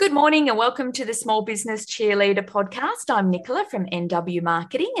Good morning and welcome to the Small Business Cheerleader podcast. I'm Nicola from NW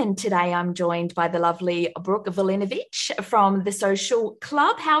Marketing, and today I'm joined by the lovely Brooke Vulinovich from the Social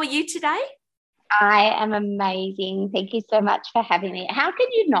Club. How are you today? I am amazing. Thank you so much for having me. How can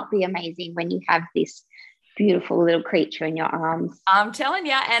you not be amazing when you have this beautiful little creature in your arms? I'm telling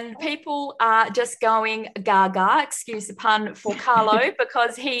you, and people are just going gaga, excuse the pun, for Carlo,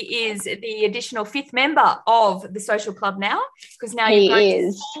 because he is the additional fifth member of the Social Club now, because now you've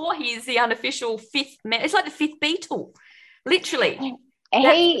grown to four. He is the unofficial fifth member. It's like the fifth Beatle, literally.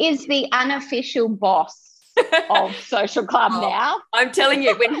 He is the unofficial boss of Social Club now. I'm telling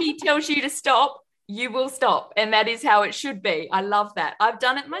you, when he tells you to stop, you will stop. And that is how it should be. I love that. I've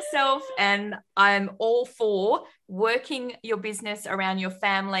done it myself, and I'm all for working your business around your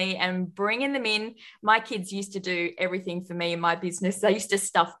family and bringing them in. My kids used to do everything for me in my business. They used to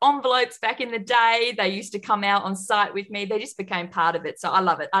stuff envelopes back in the day. They used to come out on site with me. They just became part of it. So I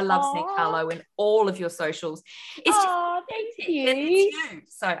love it. I love seeing Carlo in all of your socials. It's thank you. It's you.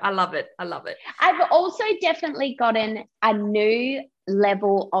 So I love it. I love it. I've also definitely gotten a new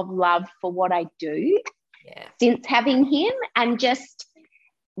level of love for what I do since having him, and just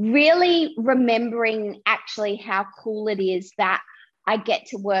really remembering actually how cool it is that I get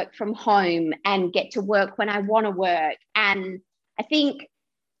to work from home and get to work when I want to work. And I think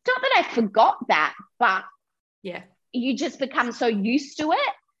it's not that I forgot that, but you just become so used to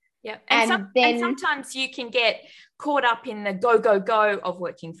it. Yeah. And sometimes you can get caught up in the go, go, go of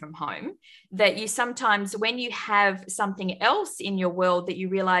working from home, that you sometimes, when you have something else in your world, that you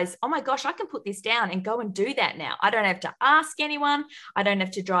realize, oh my gosh, I can put this down and go and do that now. I don't have to ask anyone. I don't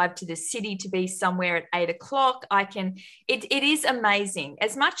have to drive to the city to be somewhere at 8 o'clock. It is amazing.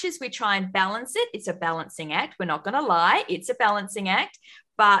 As much as we try and balance it, it's a balancing act. We're not going to lie. It's a balancing act,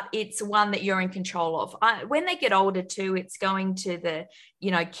 but it's one that you're in control of. When they get older too, it's going to the,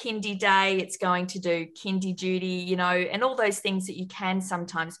 kindy day, it's going to do kindy duty, and all those things that you can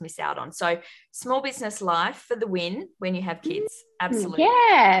sometimes miss out on. So small business life for the win when you have kids. Absolutely.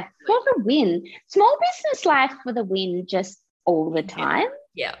 Yeah, for the win. Small business life for the win, just all the time.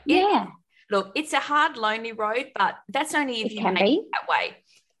 Yeah. Look, it's a hard, lonely road, but that's only if you make it that way.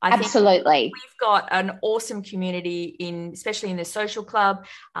 Absolutely. We've got an awesome community especially in the Social Club,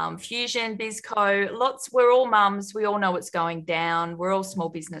 Fusion, BizCo, we're all mums. We all know what's going down. We're all small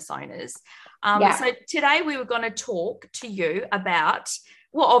business owners. So today we were going to talk to you about,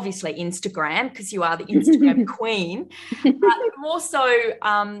 well, obviously Instagram, because you are the Instagram queen, but more so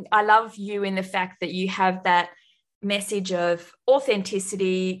I love you in the fact that you have that message of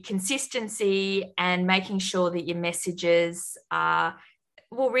authenticity, consistency, and making sure that your messages are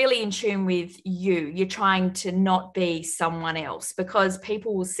really in tune with you. You're trying to not be someone else, because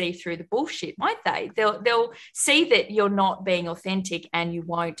people will see through the bullshit, won't they? They'll see that you're not being authentic, and you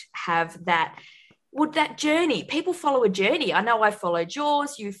won't have that journey. People follow a journey. I know I followed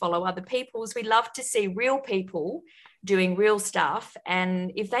yours, you follow other people's. We love to see real people doing real stuff,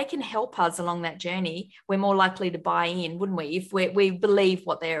 and if they can help us along that journey, we're more likely to buy in, wouldn't we, if we believe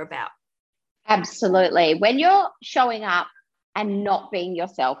what they're about. Absolutely. When you're showing up and not being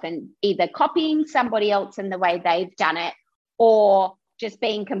yourself, and either copying somebody else in the way they've done it, or just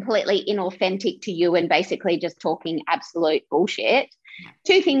being completely inauthentic to you and basically just talking absolute bullshit,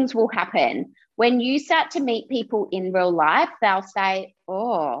 two things will happen. When you start to meet people in real life, they'll say,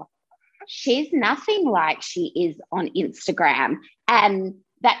 oh, she's nothing like she is on Instagram. And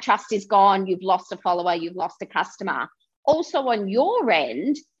that trust is gone. You've lost a follower. You've lost a customer. Also, on your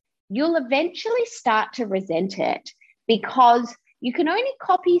end, you'll eventually start to resent it, because you can only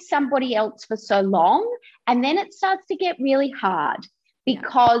copy somebody else for so long, and then it starts to get really hard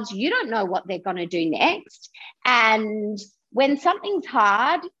because you don't know what they're going to do next. And when something's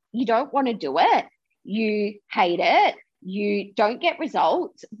hard, you don't want to do it. You hate it. You don't get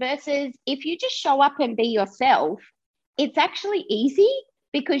results. Versus if you just show up and be yourself, it's actually easy,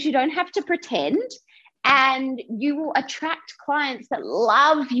 because you don't have to pretend, and you will attract clients that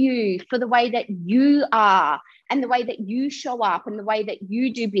love you for the way that you are, and the way that you show up, and the way that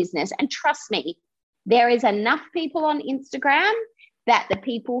you do business. And trust me, there is enough people on Instagram that the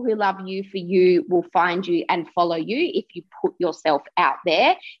people who love you for you will find you and follow you if you put yourself out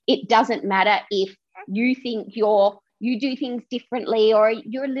there. It doesn't matter if you think you do things differently, or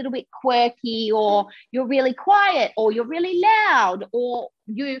you're a little bit quirky, or you're really quiet, or you're really loud, or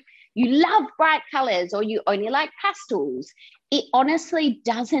you love bright colors, or you only like pastels. It honestly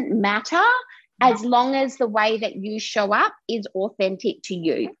doesn't matter, as long as the way that you show up is authentic to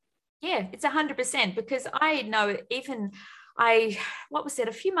you. Yeah, it's 100%, because I know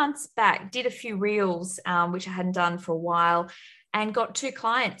a few months back, did a few reels, which I hadn't done for a while, and got 2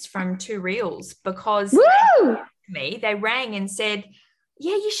 clients from 2 reels because they rang and said,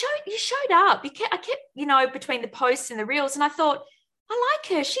 yeah, you showed up. I kept, between the posts and the reels, and I thought, I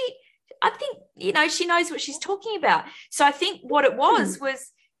like her. I think, she knows what she's talking about. So I think what it was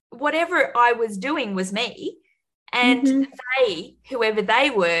whatever I was doing was me, and they, whoever they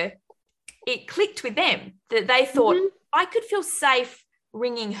were, it clicked with them that they thought I could feel safe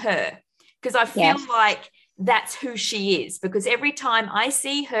ringing her because I feel like that's who she is, because every time I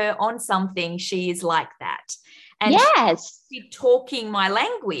see her on something, she is like that. And she's talking my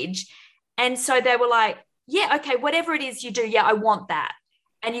language. And so they were like, yeah, okay, whatever it is you do, yeah, I want that.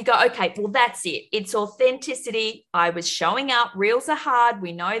 And you go, okay, well, that's it. It's authenticity. I was showing up. Reels are hard.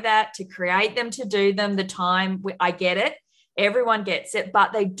 We know that, to create them, to do them, the time. I get it. Everyone gets it,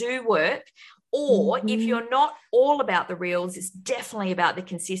 but they do work. Or if you're not all about the reels, it's definitely about the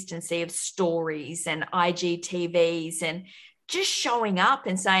consistency of stories and IGTVs and just showing up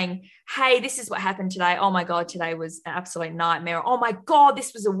and saying, hey, this is what happened today. Oh my God, today was an absolute nightmare. Oh my God,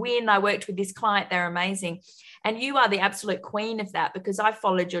 this was a win. I worked with this client. They're amazing. And you are the absolute queen of that, because I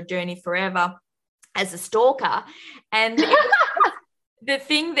followed your journey forever as a stalker. And the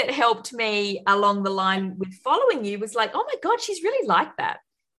thing that helped me along the line with following you was like, oh my God, she's really like that.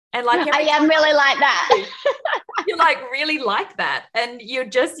 And like, I am really like that. You're like really like that. And you're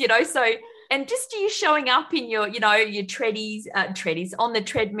just, so, and just you showing up in your, your treadies on the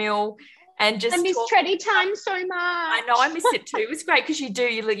treadmill, and just I miss tready time so much. I know, I miss it too. It was great because you do,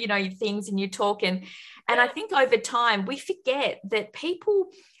 your things and you talk. And I think over time we forget that people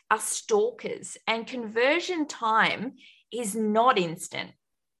are stalkers, and conversion time is not instant.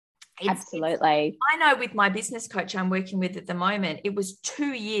 Absolutely. I know with my business coach I'm working with at the moment, it was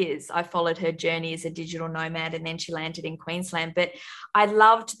 2 years I followed her journey as a digital nomad, and then she landed in Queensland. But I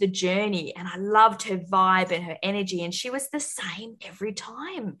loved the journey, and I loved her vibe and her energy, and she was the same every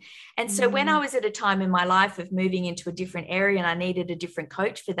time. And so when I was at a time in my life of moving into a different area and I needed a different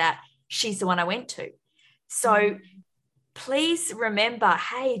coach for that, she's the one I went to. So please remember,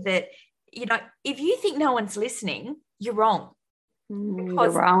 hey, that, if you think no one's listening, you're wrong.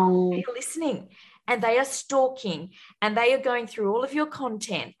 Because they're listening, and they are stalking, and they are going through all of your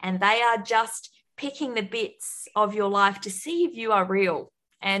content, and they are just picking the bits of your life to see if you are real,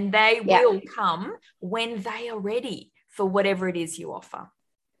 and they will come when they are ready for whatever it is you offer.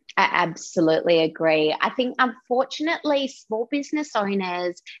 I absolutely agree. I think, unfortunately, small business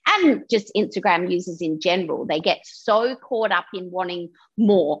owners and just Instagram users in general, they get so caught up in wanting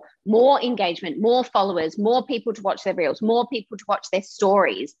more engagement, more followers, more people to watch their reels, more people to watch their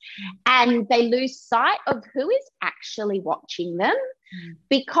stories. And they lose sight of who is actually watching them.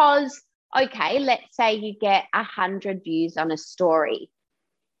 Because, okay, let's say you get 100 views on a story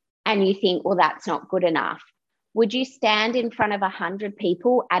and you think, well, that's not good enough. Would you stand in front of 100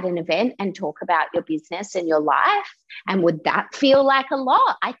 people at an event and talk about your business and your life? And would that feel like a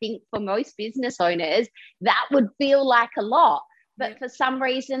lot? I think for most business owners, that would feel like a lot. But for some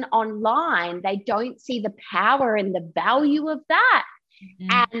reason online, they don't see the power and the value of that.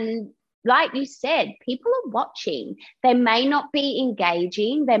 And like you said, people are watching. They may not be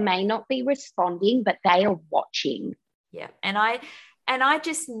engaging, they may not be responding, but they are watching. Yeah. And I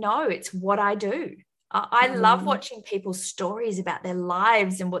just know it's what I do. I love watching people's stories about their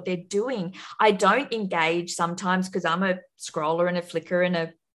lives and what they're doing. I don't engage sometimes because I'm a scroller and a flicker and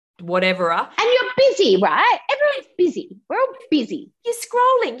a whatever. And you're busy, right? Everyone's busy. We're all busy. You're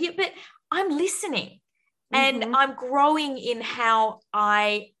scrolling, but I'm listening, and I'm growing in how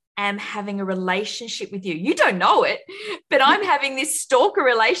I am having a relationship with you. You don't know it, but I'm having this stalker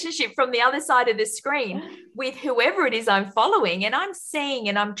relationship from the other side of the screen with whoever it is I'm following, and I'm seeing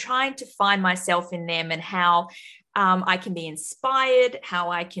and I'm trying to find myself in them, and how I can be inspired, how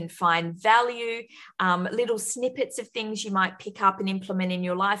I can find value, little snippets of things you might pick up and implement in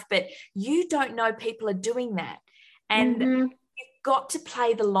your life. But you don't know people are doing that. And you've got to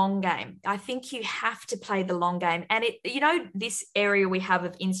play the long game. I think you have to play the long game. And this area we have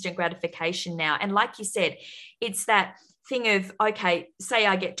of instant gratification now. And like you said, it's that thing of, okay, say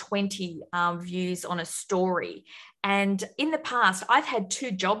I get 20 views on a story. And in the past, I've had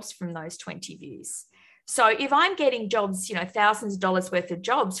 2 jobs from those 20 views. So if I'm getting jobs, thousands of dollars worth of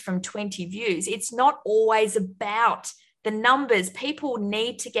jobs from 20 views, it's not always about the numbers. People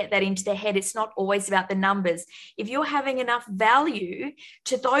need to get that into their head. It's not always about the numbers. If you're having enough value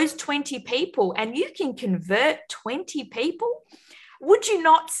to those 20 people and you can convert 20 people, would you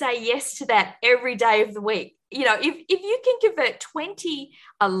not say yes to that every day of the week? If you can convert 20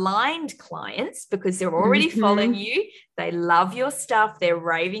 aligned clients because they're already following you, they love your stuff, they're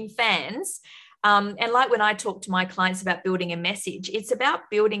raving fans, And like when I talk to my clients about building a message, it's about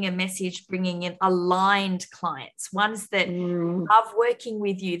building a message, bringing in aligned clients, ones that love working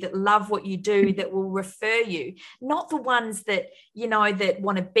with you, that love what you do, that will refer you, not the ones that, that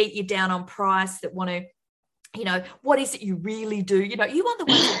want to beat you down on price, that want to, what is it you really do? You want the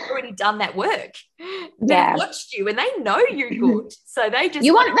ones who've already done that work, that have watched you and they know you're good. So they just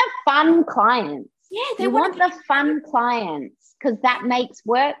want the fun clients. Yeah, they want the fun clients, because that makes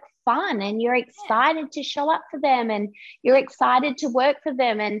work fun and you're excited to show up for them and you're excited to work for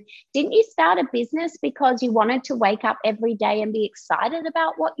them. And didn't you start a business because you wanted to wake up every day and be excited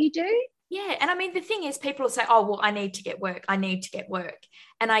about what you do? Yeah. And I mean, the thing is, people will say, oh, well, I need to get work. I need to get work.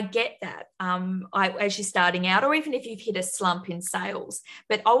 And I get that as you're starting out, or even if you've hit a slump in sales.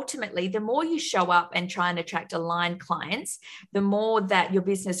 But ultimately, the more you show up and try and attract aligned clients, the more that your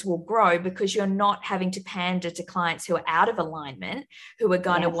business will grow, because you're not having to pander to clients who are out of alignment, who are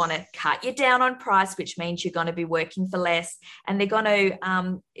going to want to cut you down on price, which means you're going to be working for less. And they're going to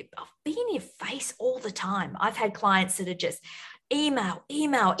be in your face all the time. I've had clients that are just email,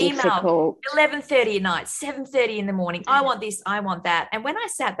 11:30 at night, 7:30 in the morning. I want this, I want that. And when I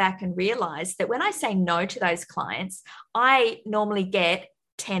sat back and realized that when I say no to those clients, I normally get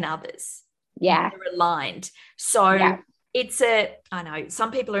 10 others. Yeah. They're aligned. So I know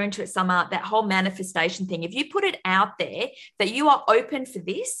some people are into it, some aren't. That whole manifestation thing, if you put it out there that you are open for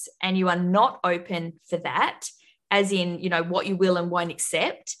this and you are not open for that, as in, what you will and won't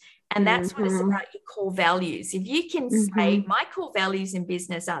accept. And that's what it's about, your core values. If you can say, my core values in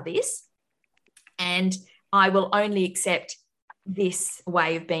business are this, and I will only accept this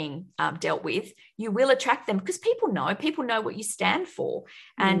way of being dealt with, you will attract them, because people know what you stand for.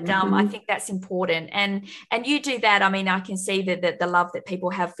 And I think that's important. And you do that. I mean, I can see that the love that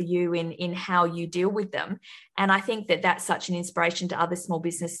people have for you in how you deal with them. And I think that that's such an inspiration to other small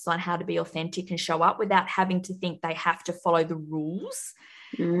businesses on how to be authentic and show up without having to think they have to follow the rules.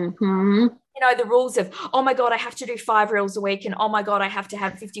 The rules of, oh my God, I have to do 5 reels a week, and oh my God, I have to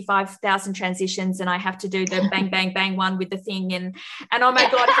have 55,000 transitions, and I have to do the bang, bang, bang one with the thing. And oh my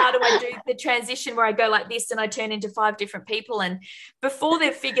God, how do I do the transition where I go like this and I turn into 5 different people? And before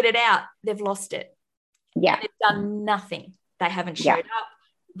they've figured it out, they've lost it. Yeah. And they've done nothing. They haven't showed up.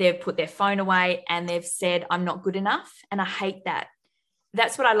 They've put their phone away and they've said, I'm not good enough. And I hate that.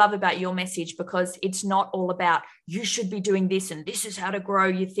 That's what I love about your message, because it's not all about you should be doing this and this is how to grow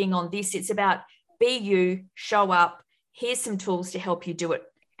your thing on this. It's about be you, show up, here's some tools to help you do it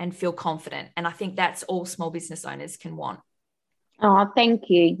and feel confident. And I think that's all small business owners can want. Oh, thank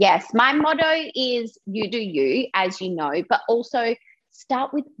you. Yes. My motto is you do you, as you know, but also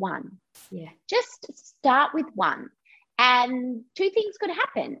start with one. Yeah. Just start with one. And 2 things could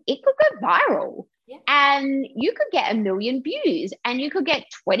happen. It could go viral. Yeah. And you could get 1 million views, and you could get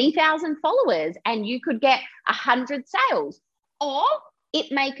 20,000 followers, and you could get 100 sales, or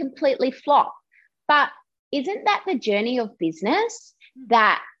it may completely flop. But isn't that the journey of business,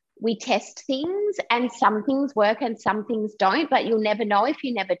 that we test things and some things work and some things don't, but you'll never know if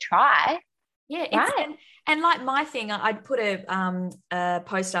you never try? Yeah. Right. And like my thing, I'd put a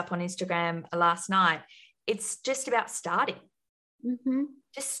post up on Instagram last night. It's just about starting.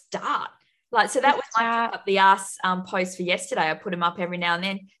 Just start. Like, so that was my up the ass post for yesterday. I put them up every now and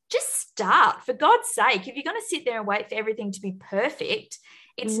then. Just start, for God's sake. If you're going to sit there and wait for everything to be perfect,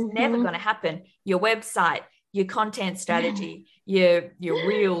 it's never going to happen. Your website, your content strategy, your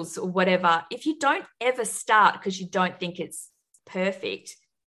reels or whatever. If you don't ever start because you don't think it's perfect,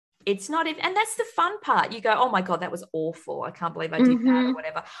 it's not even, and that's the fun part. You go, oh my God, that was awful. I can't believe I did that or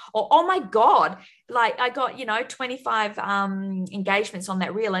whatever. Or, oh my God, like I got, 25 engagements on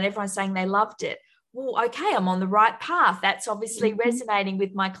that reel and everyone's saying they loved it. Well, okay, I'm on the right path. That's obviously resonating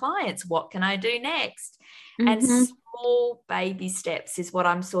with my clients. What can I do next? And small baby steps is what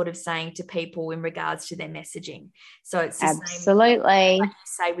I'm sort of saying to people in regards to their messaging. So it's the absolutely same, like you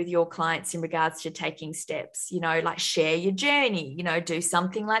say with your clients in regards to taking steps, like share your journey, do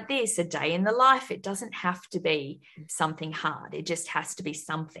something like this, a day in the life. It doesn't have to be something hard. It just has to be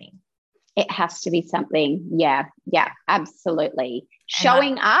something. It has to be something. Yeah, absolutely.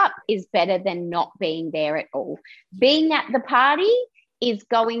 Showing up is better than not being there at all. Being at the party is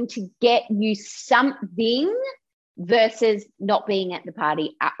going to get you something versus not being at the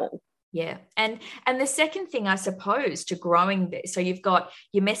party at all. Yeah. And the second thing, I suppose, to growing this, so you've got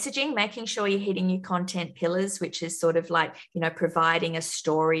your messaging, making sure you're hitting your content pillars, which is sort of like, providing a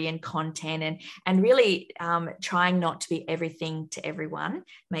story and content, and really trying not to be everything to everyone,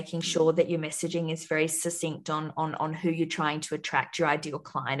 making sure that your messaging is very succinct on who you're trying to attract, your ideal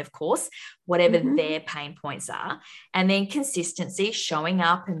client, of course, whatever their pain points are. And then consistency, showing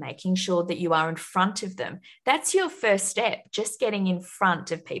up and making sure that you are in front of them. That's your first step, just getting in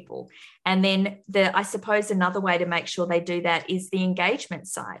front of people. And then I suppose another way to make sure they do that is the engagement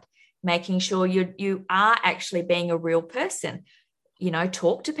side, making sure you are actually being a real person.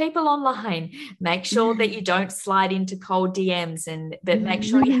 Talk to people online, make sure that you don't slide into cold DMs, but make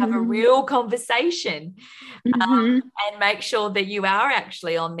sure you have a real conversation, and make sure that you are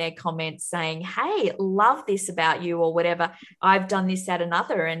actually on their comments saying, hey, love this about you, or whatever. I've done this, that,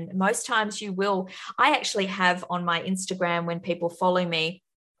 another. And most times you will. I actually have on my Instagram, when people follow me,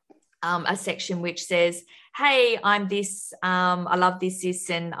 a section which says, hey, I'm this, I love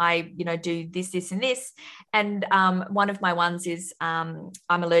this, and I, do this, and this. And one of my ones is, I'm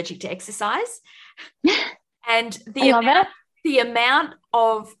allergic to exercise. And the amount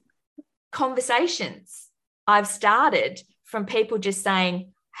of conversations I've started from people just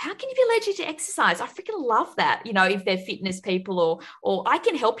saying, how can you be allergic to exercise? I freaking love that. If they're fitness people, or I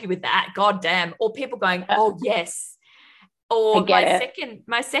can help you with that. God damn. Or people going, oh, yes. Or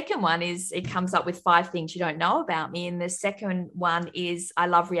my second one is, it comes up with 5 things you don't know about me. And the second one is, I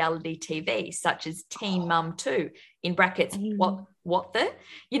love reality TV, such as Teen Mum 2, in brackets, what the,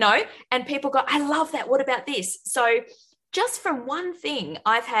 and people go, I love that. What about this? So just from one thing,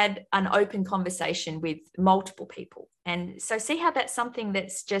 I've had an open conversation with multiple people. And so see how that's something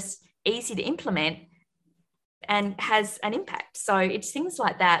that's just easy to implement and has an impact. So it's things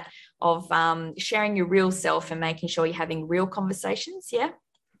like that of sharing your real self and making sure you're having real conversations.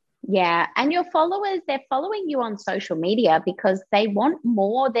 Yeah. And your followers, they're following you on social media because they want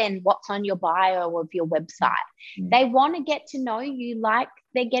more than what's on your bio of your website. They want to get to know you like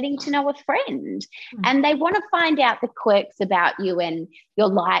they're getting to know a friend, and they want to find out the quirks about you and your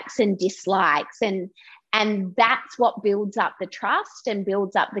likes and dislikes, and that's what builds up the trust and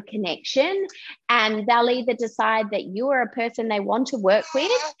builds up the connection. And they'll either decide that you are a person they want to work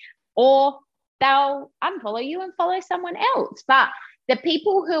with, or they'll unfollow you and follow someone else. But the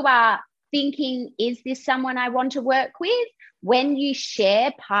people who are thinking, is this someone I want to work with? When you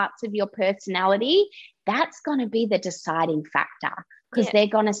share parts of your personality, that's going to be the deciding factor, because they're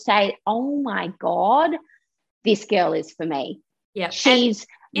going to say, oh my God, this girl is for me. Yeah. She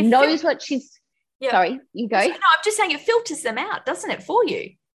knows what she's... Yep. Sorry, you go. No, I'm just saying it filters them out, doesn't it, for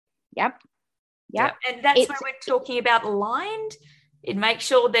you? Yep. And that's why we're talking about aligned. It makes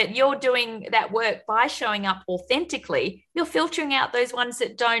sure that you're doing that work by showing up authentically. You're filtering out those ones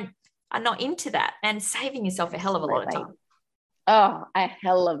that are not into that, and saving yourself a hell of a lot of time. Oh, a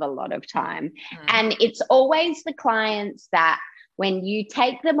hell of a lot of time. And it's always the clients that when you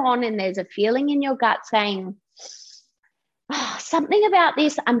take them on and there's a feeling in your gut saying, oh, something about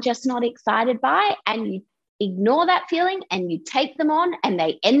this I'm just not excited by, and you ignore that feeling and you take them on and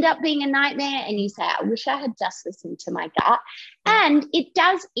they end up being a nightmare, and you say, I wish I had just listened to my gut. And it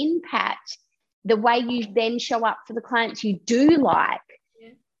does impact the way you then show up for the clients you do like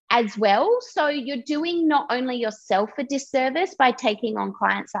as well. So you're doing not only yourself a disservice by taking on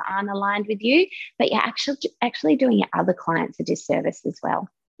clients that aren't aligned with you, but you're actually doing your other clients a disservice as well.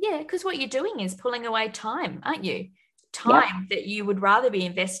 Yeah, because what you're doing is pulling away time, aren't you? Time that you would rather be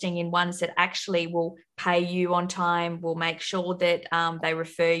investing in ones that actually will pay you on time, will make sure that they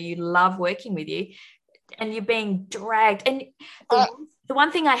refer you, love working with you, and you're being dragged. And the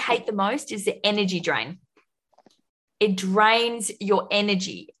one thing I hate the most is the energy drain. It drains your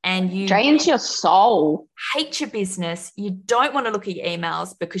energy and you drains your soul. Hate your business. You don't want to look at your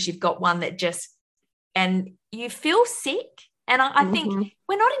emails because you've got one that and you feel sick. And I think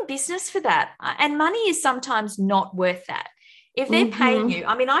we're not in business for that. And money is sometimes not worth that. If they're paying you,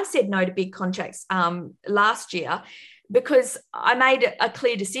 I mean, I said no to big contracts last year because I made a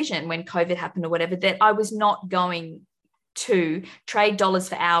clear decision when COVID happened or whatever, that I was not going to trade dollars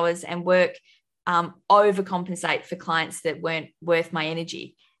for hours and work overcompensate for clients that weren't worth my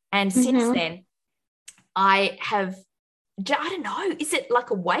energy. And since then, I don't know, is it like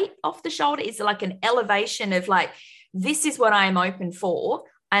a weight off the shoulder? Is it like an elevation of like, this is what I am open for,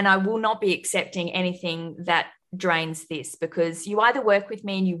 and I will not be accepting anything that drains this, because you either work with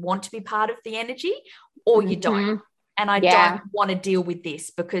me and you want to be part of the energy or you don't. And I don't want to deal with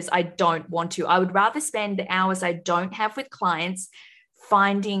this because I don't want to. I would rather spend the hours I don't have with clients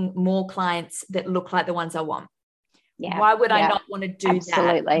finding more clients that look like the ones I want, Why would I not want to do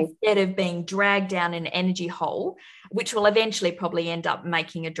absolutely. that instead of being dragged down an energy hole, which will eventually probably end up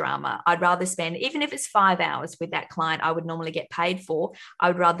making a drama? I'd rather spend, even if it's 5 hours with that client I would normally get paid for, I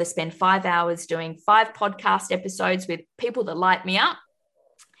would rather spend 5 hours doing 5 podcast episodes with people that light me up.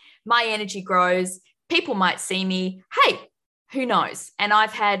 My energy grows. People might see me. Hey, who knows? And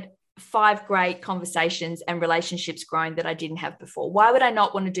I've had 5 great conversations and relationships grown that I didn't have before. Why would I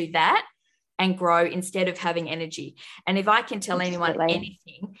not want to do that and grow instead of having energy? And if I can tell anyone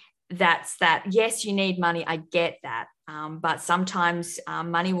anything, that's that. Yes, you need money. I get that. But sometimes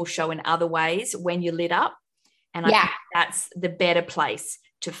money will show in other ways when you're lit up. And I think that's the better place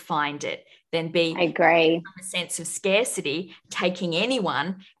to find it than be I agree. a sense of scarcity, taking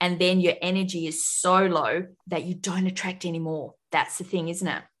anyone, and then your energy is so low that you don't attract anymore. That's the thing, isn't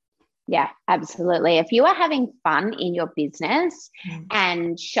it? Yeah, absolutely. If you are having fun in your business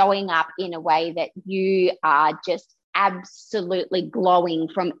and showing up in a way that you are just absolutely glowing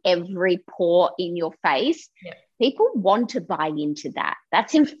from every pore in your face, people want to buy into that.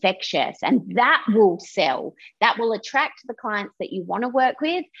 That's infectious, and that will sell. That will attract the clients that you want to work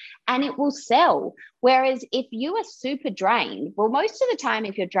with, and it will sell. Whereas if you are super drained, well, most of the time,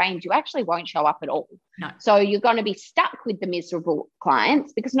 if you're drained, you actually won't show up at all. No. So you're going to be stuck with the miserable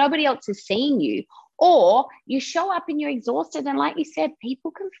clients because nobody else is seeing you. Or you show up and you're exhausted. And like you said,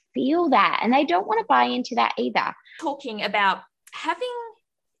 people can feel that and they don't want to buy into that either. Talking about having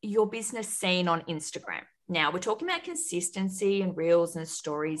your business seen on Instagram. Now, we're talking about consistency and reels and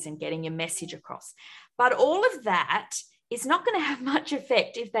stories and getting your message across. But all of that is not going to have much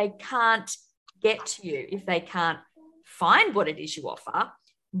effect if they can't get to you, if they can't find what it is you offer,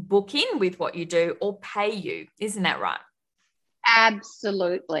 book in with what you do, or pay you. Isn't that right?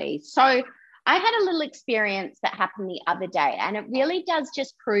 Absolutely. So I had a little experience that happened the other day, and it really does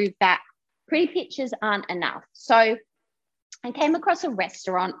just prove that pretty pictures aren't enough. So I came across a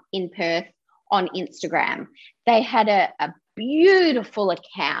restaurant in Perth on Instagram. They had a beautiful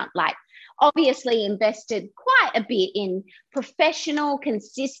account, like obviously invested quite a bit in professional,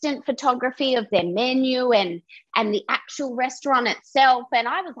 consistent photography of their menu and the actual restaurant itself. And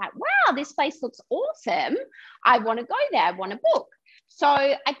I was like, wow, this place looks awesome. I want to go there. I want to book. So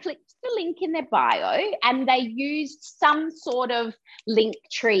I clicked the link in their bio and they used some sort of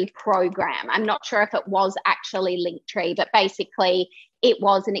Linktree program. I'm not sure if it was actually Linktree, but basically it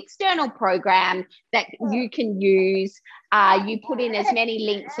was an external program that you can use. You put in as many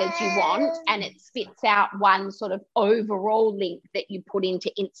links as you want and it spits out one sort of overall link that you put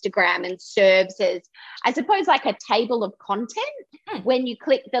into Instagram and serves as, I suppose, like a table of content when you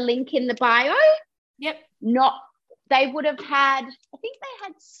click the link in the bio. Yep. They would have had, I think they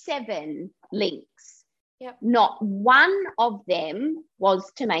had 7 links. Yep. Not one of them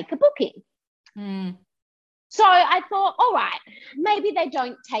was to make a booking. So I thought, all right, maybe they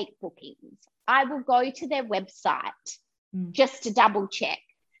don't take bookings. I will go to their website just to double check.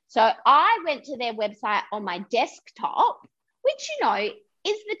 So I went to their website on my desktop, which, you know,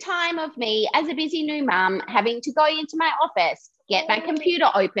 is the time of me as a busy new mum having to go into my office, get my computer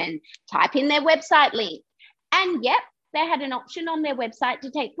open, type in their website link. And yep, they had an option on their website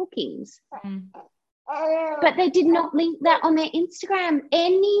to take bookings. But they did not link that on their Instagram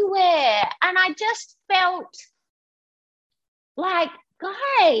anywhere. And I just felt like,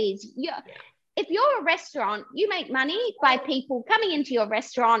 guys, if you're a restaurant, you make money by people coming into your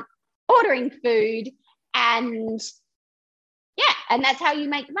restaurant, ordering food, and that's how you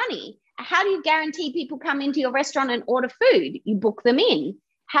make money. How do you guarantee people come into your restaurant and order food? You book them in.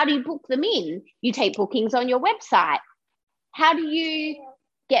 How do you book them in? You take bookings on your website. How do you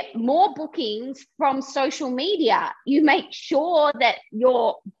get more bookings from social media? You make sure that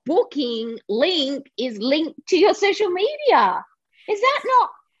your booking link is linked to your social media. Is that not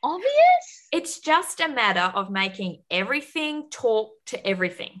obvious? It's just a matter of making everything talk to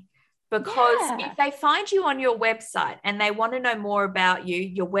everything. Because if they find you on your website and they want to know more about you,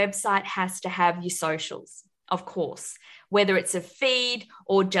 your website has to have your socials, of course. Whether it's a feed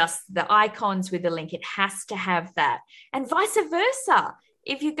or just the icons with a link, it has to have that. And vice versa.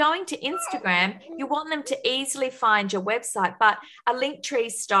 If you're going to Instagram, you want them to easily find your website, but a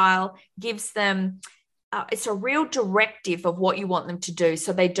Linktree style gives them, it's a real directive of what you want them to do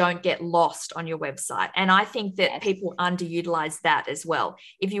so they don't get lost on your website. And I think that people underutilize that as well.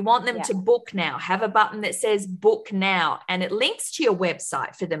 If you want them to book now, have a button that says book now and it links to your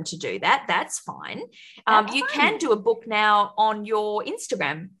website for them to do that. That's fine. You can do a book now on your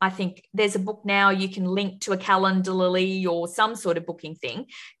Instagram. I think there's a book now you can link to a Calendly or some sort of booking thing.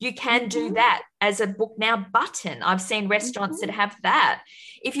 You can do that as a Book Now button. I've seen restaurants that have that.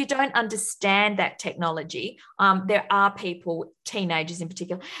 If you don't understand that technology, there are people, teenagers in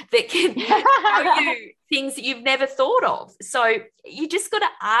particular, that can show you things that you've never thought of. So you just got to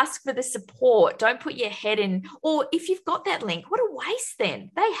ask for the support. Don't put your head in. Or if you've got that link, what a waste then.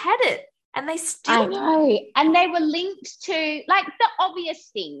 They had it. And they still, I know. And they were linked to, like, the obvious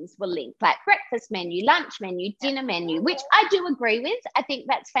things were linked, like breakfast menu, lunch menu, dinner menu, which I do agree with. I think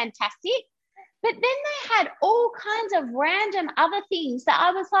that's fantastic. But then they had all kinds of random other things that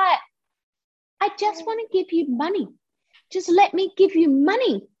I was like, I just want to give you money. Just let me give you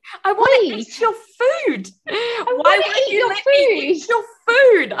money. I want to eat your food. Why won't you let me eat your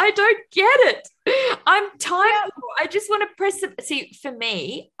food? I don't get it. I'm tired. I just want to press it. See, for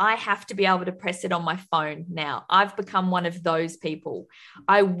me, I have to be able to press it on my phone now. I've become one of those people.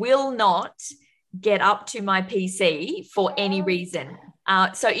 I will not get up to my PC for any reason.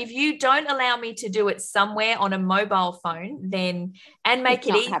 So if you don't allow me to do it somewhere on a mobile phone, then and make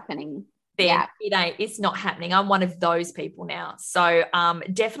it easy, happening. Then it's not happening. I'm one of those people now. So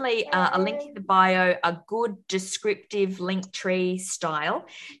definitely a link in the bio, a good descriptive link tree style.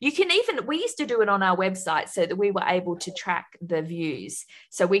 You can even, we used to do it on our website so that we were able to track the views.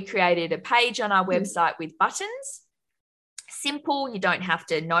 So we created a page on our website with buttons. Simple, you don't have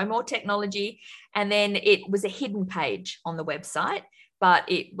to know more technology. And then it was a hidden page on the website.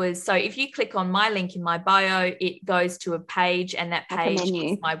 But it was, so if you click on my link in my bio, it goes to a page, and that page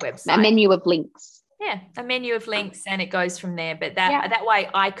is my website. A menu of links. Yeah, a menu of links, and it goes from there. But that way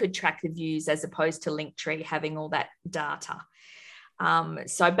I could track the views as opposed to Linktree having all that data.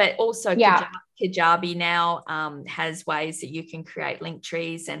 But also Kajabi now has ways that you can create link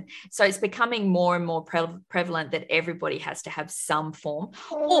trees. And so it's becoming more and more prevalent that everybody has to have some form.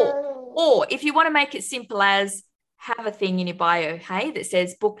 Or if you want to make it simple as, have a thing in your bio, hey, that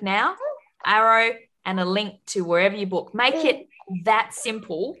says book now, arrow, and a link to wherever you book. Make it that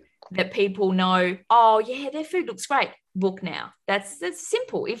simple that people know, oh, yeah, their food looks great. Book now. That's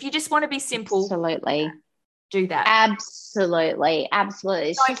simple. If you just want to be simple, absolutely, do that. Absolutely.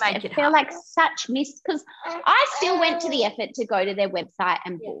 Don't make it hard. Like such because I still went to the effort to go to their website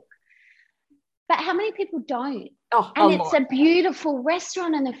and book. But how many people don't? And it's a beautiful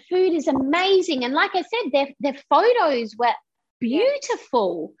restaurant and the food is amazing. And like I said, their photos were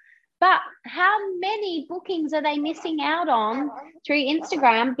beautiful. But how many bookings are they missing out on through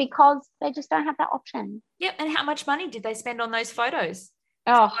Instagram because they just don't have that option? Yep. And how much money did they spend on those photos?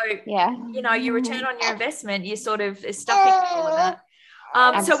 You know, your return on your investment, you sort of stuffing all of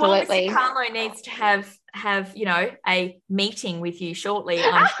that. So while Mr. Carlo needs to have you know, a meeting with you shortly,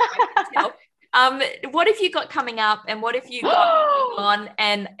 what have you got coming up, and what have you got on?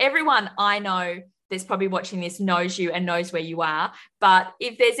 And everyone I know that's probably watching this knows you and knows where you are. But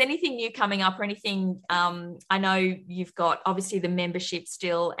if there's anything new coming up or anything, I know you've got obviously the membership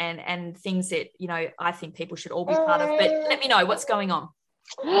still and things that, you know, I think people should all be part of. But let me know what's going on.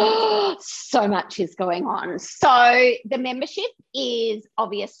 So much is going on. So the membership is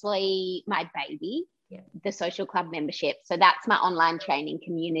obviously my baby. The social club membership. So that's my online training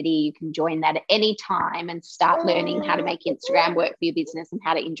community. You can join that at any time and start learning how to make Instagram work for your business and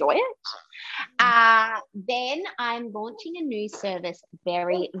how to enjoy it. Then I'm launching a new service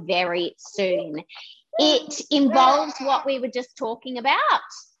very, very soon. It involves what we were just talking about.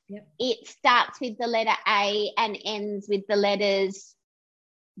 Yep. It starts with the letter A and ends with the letters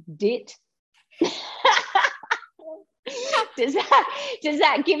DIT. Does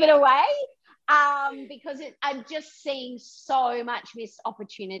that give it away? Because I'm just seeing so much missed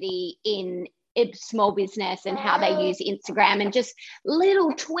opportunity in small business and how they use Instagram, and just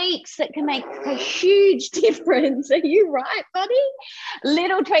little tweaks that can make a huge difference. Are you right, buddy?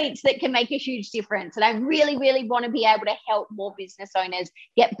 Little tweaks that can make a huge difference. And I really, really want to be able to help more business owners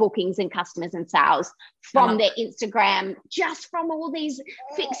get bookings and customers and sales from their Instagram, just from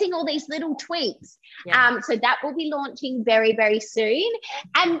fixing all these little tweaks. So that will be launching very, very soon.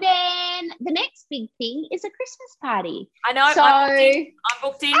 And then the next big thing is a Christmas party. I know. So I'm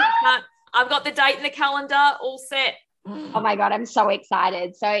booked in. I've got the date in the calendar all set. Oh my God, I'm so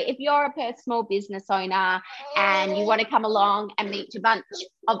excited. So if you're a small business owner and you want to come along and meet a bunch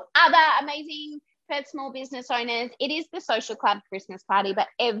of other amazing small business owners, it is the Social Club Christmas party, but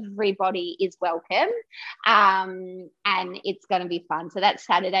everybody is welcome. And it's going to be fun. So that's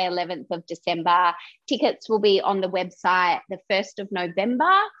Saturday, 11th of December. Tickets will be on the website the 1st of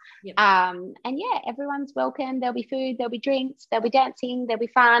November. Yep. And yeah, everyone's welcome. There'll be food, there'll be drinks, there'll be dancing, there'll be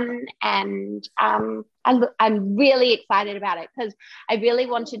fun. And I'm really excited about it because I really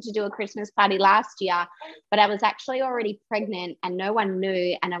wanted to do a Christmas party last year, but I was actually already pregnant and no one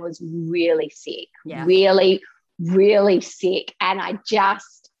knew, and I was really sick, really, really sick. And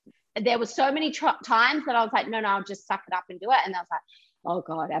there were so many times that I was like, no, I'll just suck it up and do it. And I was like, oh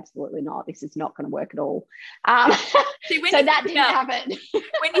God, absolutely not. This is not going to work at all. So that didn't happen.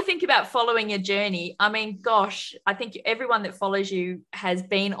 When you think about following a journey, I mean, gosh, I think everyone that follows you has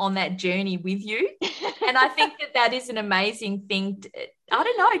been on that journey with you. And I think that is an amazing thing. I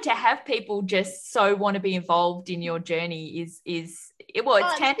don't know, to have people just so want to be involved in your journey it's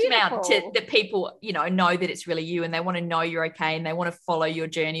tantamount to that people, know that it's really you and they want to know you're okay and they want to follow your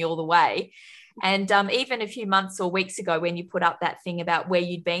journey all the way. And even a few months or weeks ago when you put up that thing about where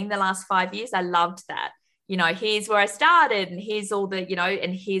you'd been the last 5 years, I loved that. Here's where I started and here's all the,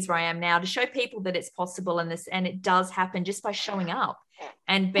 and here's where I am now, to show people that it's possible and it does happen just by showing up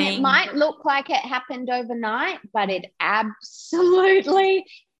and being. It might look like it happened overnight, but it absolutely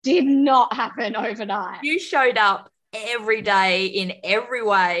did not happen overnight. You showed up every day in every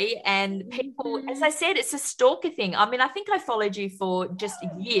way, and people, as I said, it's a stalker thing. I mean, I think I followed you for just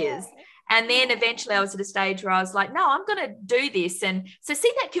years. And then eventually I was at a stage where I was like, no, I'm going to do this. And so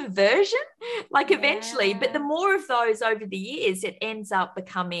see that conversion, eventually, but the more of those over the years, it ends up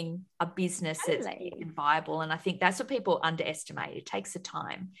becoming a business that's viable. And I think that's what people underestimate. It takes the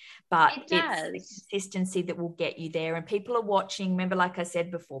time, but it's the consistency that will get you there. And people are watching. Remember, like I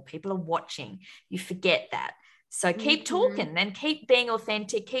said before, people are watching. You forget that. So keep talking and keep being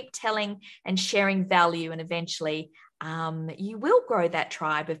authentic, keep telling and sharing value, and eventually you will grow that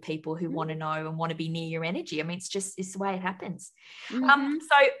tribe of people who want to know and want to be near your energy. I mean, it's the way it happens. So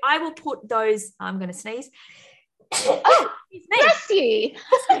I will put those, I'm going to sneeze. Oh, bless you.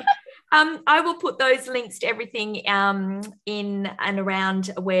 I will put those links to everything in and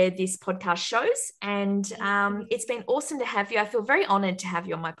around where this podcast shows. And it's been awesome to have you. I feel very honored to have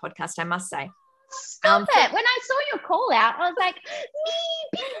you on my podcast, I must say. Stop it. When I saw your call out, I was like,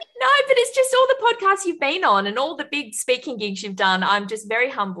 no, but it's just all the podcasts you've been on and all the big speaking gigs you've done. I'm just very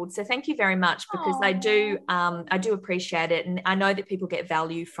humbled. So thank you very much, because I do appreciate it. And I know that people get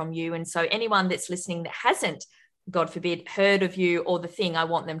value from you. And so anyone that's listening that hasn't, God forbid, heard of you or the thing, I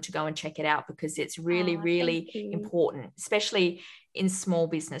want them to go and check it out, because it's really, really important, especially in small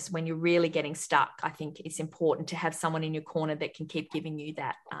business when you're really getting stuck. I think it's important to have someone in your corner that can keep giving you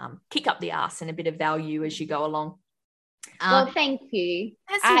that kick up the arse and a bit of value as you go along. Well, thank you.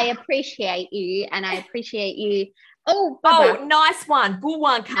 I appreciate you, and I appreciate you. Oh, nice one. Good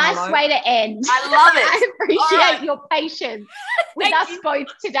one, Carlo. Nice way to end. I love it. I appreciate your patience with us both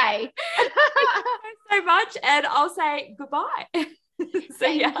today. Thank you so much, and I'll say goodbye.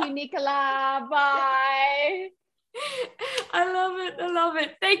 Thank you, Nicola. Bye. I love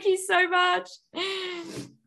it. Thank you so much.